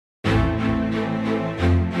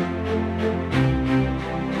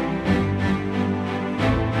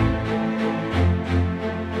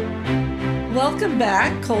Welcome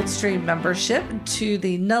back, Coldstream membership, to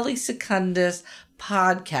the Nulli Secundus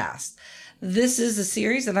podcast. This is a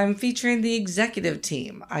series that I'm featuring the executive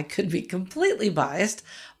team. I could be completely biased,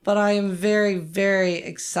 but I am very, very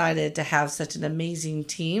excited to have such an amazing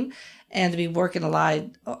team and to be working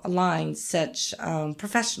alongside such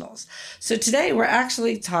professionals. So today we're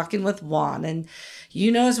actually talking with Juan, and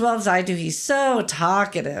you know as well as I do, he's so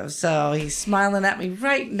talkative. So he's smiling at me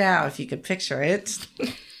right now, if you could picture it.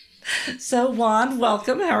 So Juan,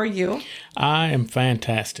 welcome. How are you? I am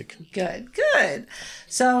fantastic. Good.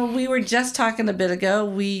 So we were just talking a bit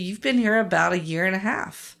ago. You've been here about a year and a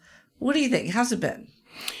half. What do you think? How's it been?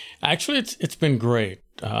 Actually, it's been great.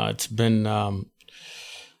 It's been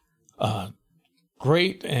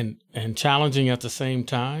great and challenging at the same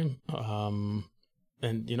time.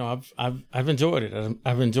 And you know, I've enjoyed it.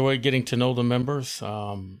 I've enjoyed getting to know the members.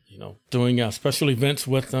 You know, doing special events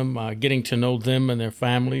with them, getting to know them and their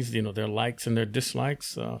families. You know, their likes and their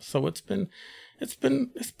dislikes. So it's been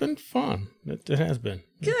fun. It has been.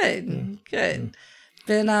 Good.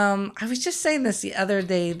 Then I was just saying this the other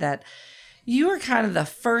day that you were kind of the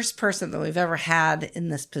first person that we've ever had in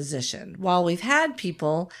this position. While we've had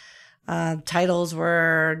people. Titles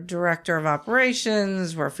were director of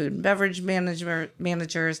operations, were food and beverage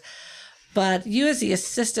managers. But you as the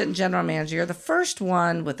assistant general manager, you're the first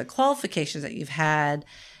one with the qualifications that you've had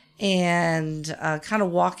and kind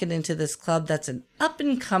of walking into this club that's an up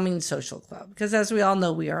and coming social club. Because as we all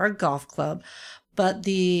know, we are a golf club, but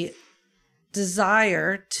the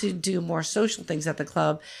desire to do more social things at the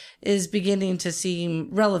club is beginning to seem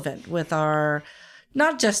relevant with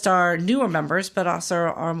not just our newer members, but also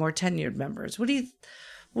our more tenured members. What do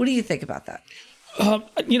you think about that?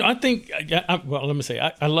 You know, I think, let me say,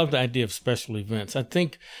 I love the idea of special events. I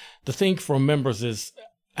think the thing for members is,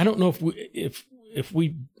 I don't know if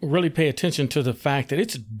we really pay attention to the fact that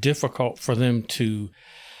it's difficult for them to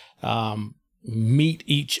meet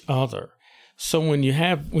each other. So when you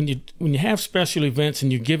have special events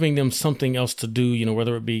and you're giving them something else to do, you know,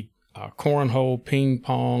 whether it be cornhole, ping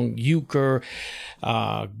pong, euchre,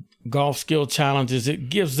 golf skill challenges, it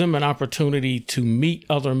gives them an opportunity to meet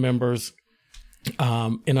other members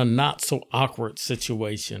in a not so awkward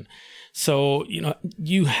situation. So, you know,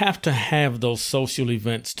 you have to have those social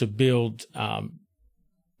events to build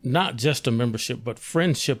not just a membership, but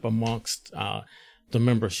friendship amongst the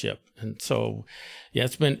membership. And so, yeah,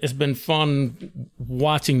 it's been fun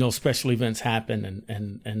watching those special events happen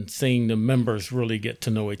and seeing the members really get to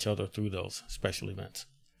know each other through those special events.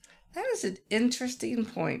 That is an interesting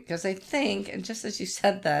point, because I think, and just as you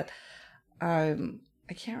said that, I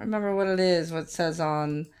can't remember what it says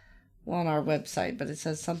on our website, but it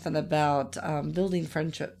says something about building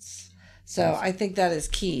friendships. So I think that is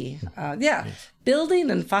key. Building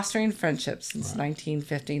and fostering friendships since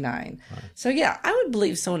 1959. Right. So yeah, I would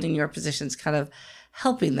believe someone in your position is kind of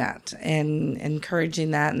helping that and encouraging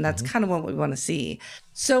that. And that's kind of what we want to see.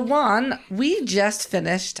 So Juan, we just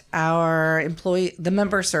finished the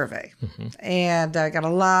member survey and I got a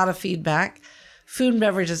lot of feedback. Food and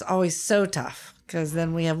beverage is always so tough, because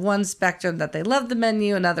then we have one spectrum that they love the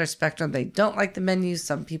menu, another spectrum they don't like the menu.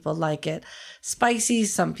 Some people like it spicy.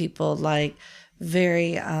 Some people like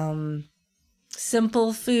very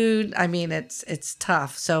simple food. I mean, it's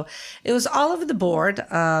tough. So it was all over the board.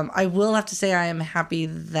 I will have to say I am happy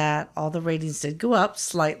that all the ratings did go up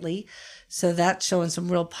slightly. So that's showing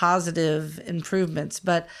some real positive improvements.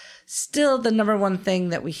 But still, the number one thing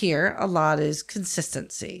that we hear a lot is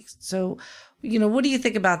consistency. So, you know, what do you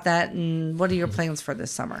think about that, and what are your plans for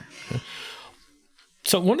this summer?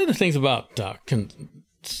 So one of the things about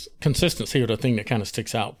consistency, or the thing that kind of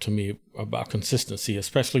sticks out to me about consistency,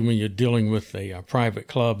 especially when you're dealing with a private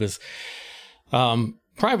club, is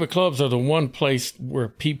private clubs are the one place where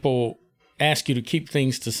people ask you to keep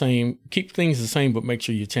things the same, but make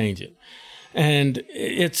sure you change it. And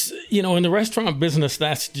it's, you know, in the restaurant business,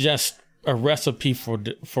 that's just a recipe for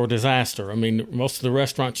disaster. I mean, most of the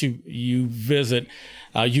restaurants you visit,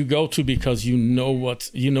 you go to because you know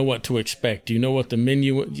what to expect. You know what's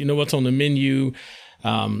on the menu,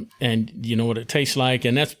 and you know what it tastes like.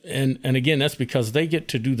 And again, that's because they get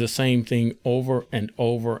to do the same thing over and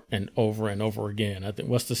over and over and over again. I think,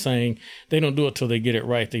 what's the saying? They don't do it till they get it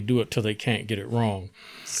right. They do it till they can't get it wrong.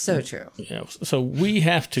 So true. Yeah. So we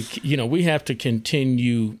have to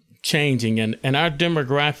continue changing, and our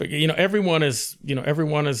demographic, everyone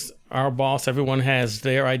is our boss. Everyone has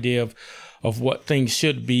their idea of what things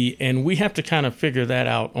should be, and we have to kind of figure that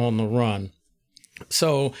out on the run.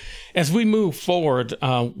 So as we move forward,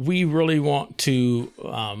 we really want to,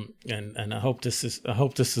 and I hope this is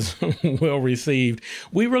well received.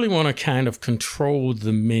 We really want to kind of control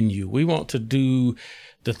the menu. We want to do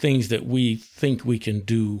the things that we think we can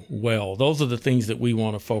do well. Those are the things that we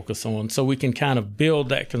want to focus on, so we can kind of build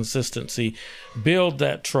that consistency, build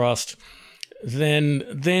that trust.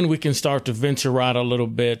 Then we can start to venture out a little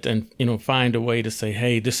bit and, find a way to say,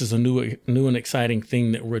 hey, this is a new and exciting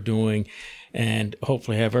thing that we're doing, and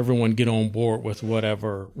hopefully have everyone get on board with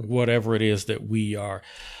whatever it is that we are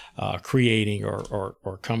creating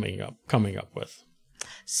or coming up with.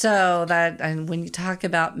 So and when you talk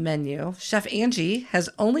about menu, Chef Angie has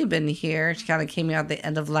only been here. She kind of came out at the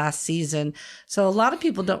end of last season. So a lot of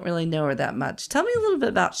people don't really know her that much. Tell me a little bit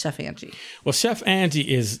about Chef Angie. Well, Chef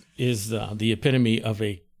Angie is the epitome of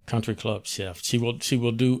a country club chef. She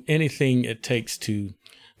will do anything it takes to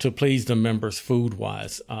please the members food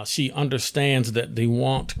wise. She understands that they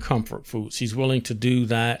want comfort food. She's willing to do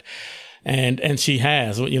that. And she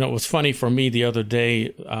has. It was funny for me the other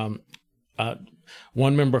day.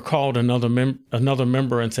 One member called another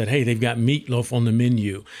member and said, "Hey, they've got meatloaf on the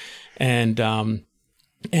menu," and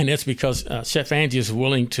it's because Chef Angie is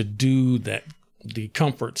willing to do that, the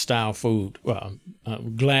comfort style food.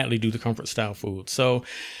 Gladly do the comfort style food. So,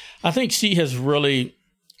 I think she has really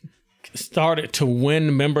started to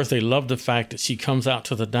win members. They love the fact that she comes out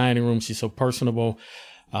to the dining room. She's so personable.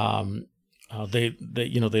 They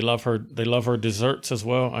love her. They love her desserts as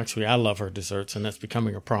well. Actually, I love her desserts, and that's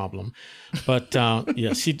becoming a problem. But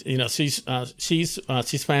she's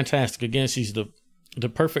fantastic. Again, she's the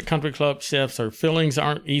perfect country club chef. Her feelings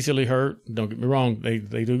aren't easily hurt. Don't get me wrong; they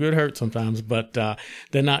do get hurt sometimes, but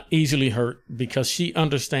they're not easily hurt because she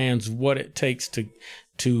understands what it takes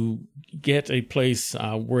to get a place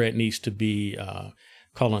where it needs to be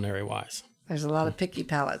culinary wise. There's a lot of picky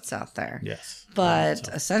palates out there. Yes. But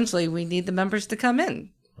essentially, we need the members to come in.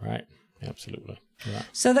 Right. Absolutely. Right.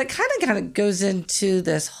 So that kind of goes into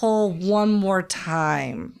this whole one more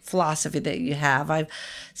time philosophy that you have. I've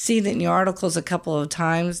seen it in your articles a couple of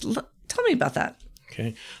times. Tell me about that.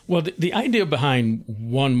 Okay. Well, the idea behind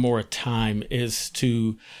one more time is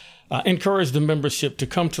to encourage the membership to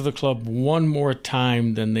come to the club one more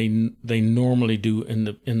time than they normally do in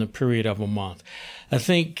the period of a month. I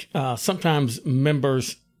think sometimes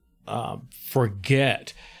members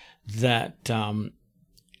forget that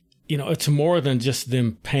it's more than just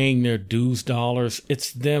them paying their dues dollars.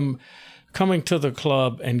 It's them coming to the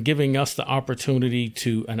club and giving us the opportunity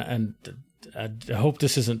to and I hope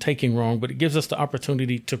this isn't taken wrong, but it gives us the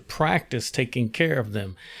opportunity to practice taking care of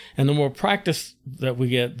them. And the more practice that we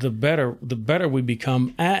get, the better we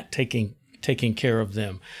become at taking care of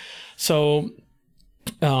them. So,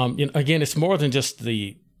 again, it's more than just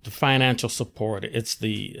the financial support. It's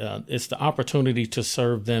the opportunity to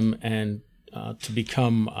serve them and to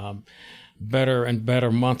become better and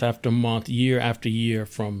better month after month, year after year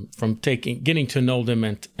from getting to know them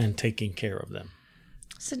and taking care of them.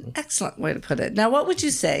 It's an excellent way to put it. Now, what would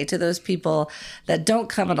you say to those people that don't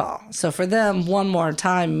come at all? So for them, one more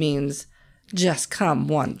time means just come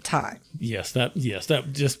one time. Yes, that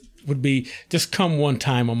just would be just come one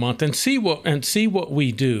time a month and see what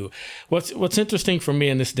we do. What's interesting for me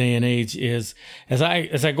in this day and age is as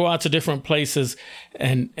I go out to different places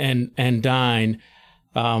and dine,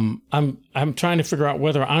 I'm trying to figure out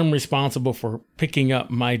whether I'm responsible for picking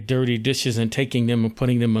up my dirty dishes and taking them and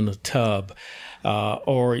putting them in the tub.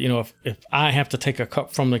 Or if I have to take a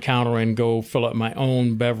cup from the counter and go fill up my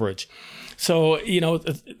own beverage. So,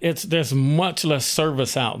 there's much less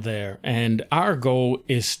service out there, and our goal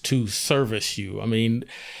is to service you. I mean,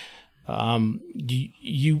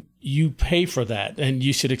 you pay for that, and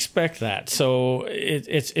you should expect that. So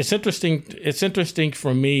it's interesting. It's interesting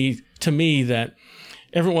to me that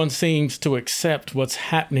everyone seems to accept what's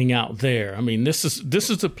happening out there. I mean, this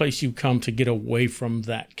is the place you come to get away from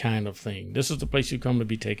that kind of thing. This is the place you come to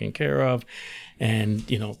be taken care of, and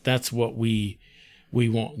that's what we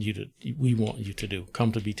want you to do.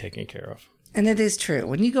 Come to be taken care of. And it is true.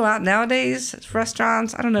 When you go out nowadays,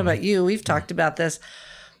 restaurants, I don't know about you, we've talked about this.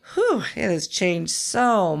 It has changed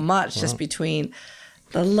so much just between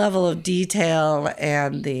the level of detail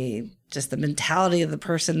and the mentality of the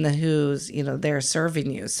person who's, they're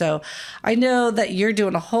serving you. So I know that you're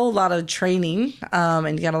doing a whole lot of training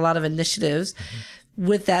and you got a lot of initiatives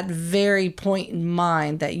with that very point in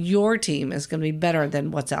mind that your team is going to be better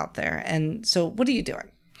than what's out there. And so what are you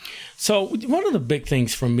doing? So one of the big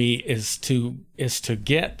things for me is to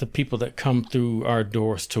get the people that come through our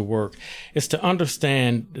doors to work, is to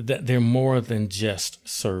understand that they're more than just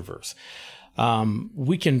servers.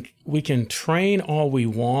 We can train all we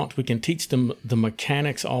want. We can teach them the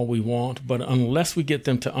mechanics all we want, but unless we get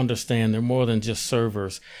them to understand they're more than just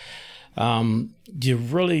servers,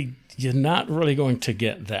 you're not really going to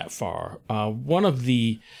get that far. One of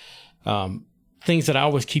the things that I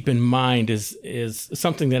always keep in mind is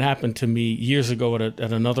something that happened to me years ago at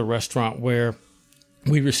another restaurant, where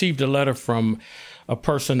we received a letter from a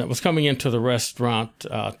person that was coming into the restaurant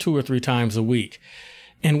 2 or 3 times a week.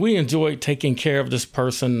 And we enjoyed taking care of this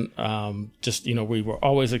person. We were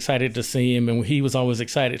always excited to see him, and he was always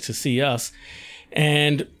excited to see us.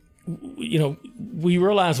 And, we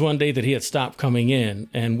realized one day that he had stopped coming in,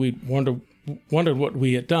 and we wondered what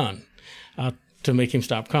we had done to make him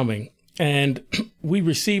stop coming. And we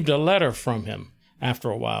received a letter from him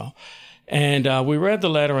after a while. And we read the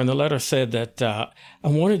letter, and the letter said that I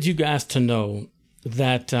wanted you guys to know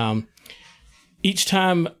that each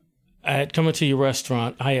time I had come into your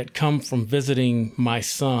restaurant, I had come from visiting my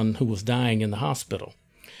son who was dying in the hospital.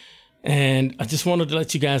 And I just wanted to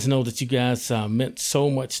let you guys know that you guys meant so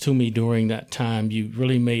much to me during that time. You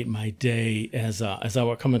really made my day as I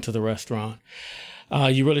would come into the restaurant.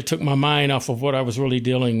 You really took my mind off of what I was really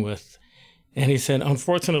dealing with. And he said,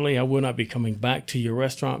 unfortunately, I will not be coming back to your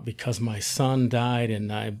restaurant because my son died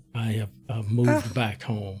and I have moved back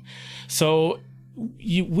home. So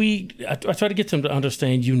I try to get them to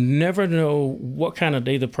understand you never know what kind of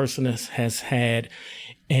day the person has had,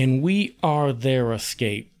 and we are their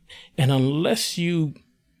escape. And unless you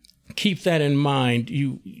keep that in mind,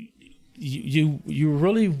 you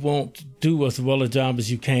really won't do as well a job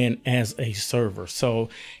as you can as a server. So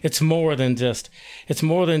it's more than just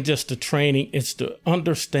the training. It's the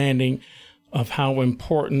understanding of how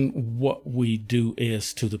important what we do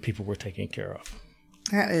is to the people we're taking care of.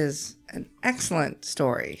 That is an excellent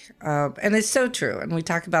story. And it's so true. And we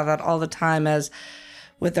talk about that all the time as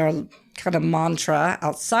with our kind of mantra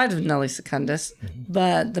outside of Nelly Secundus. Mm-hmm.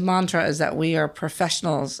 But the mantra is that we are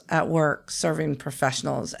professionals at work, serving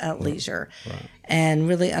professionals at leisure. Right. And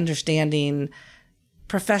really understanding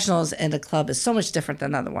professionals in a club is so much different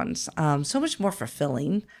than other ones. So much more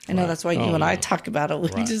fulfilling. I know that's why you and I talk about it. We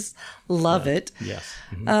just love it. Yes.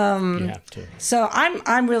 Mm-hmm. You have to. So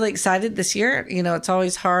I'm really excited this year. It's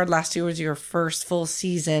always hard. Last year was your first full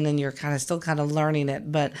season and you're still learning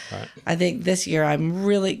it. But I think this year I'm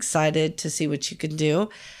really excited to see what you can do.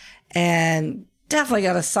 And definitely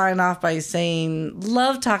got to sign off by saying,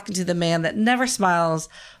 love talking to the man that never smiles,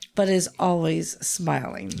 but is always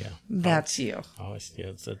smiling. Yeah. That's you. Always,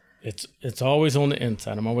 yeah. It's always on the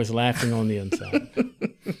inside. I'm always laughing on the inside.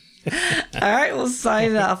 All right, we'll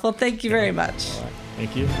sign off. Well, thank you very much. All right.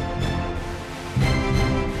 Thank you.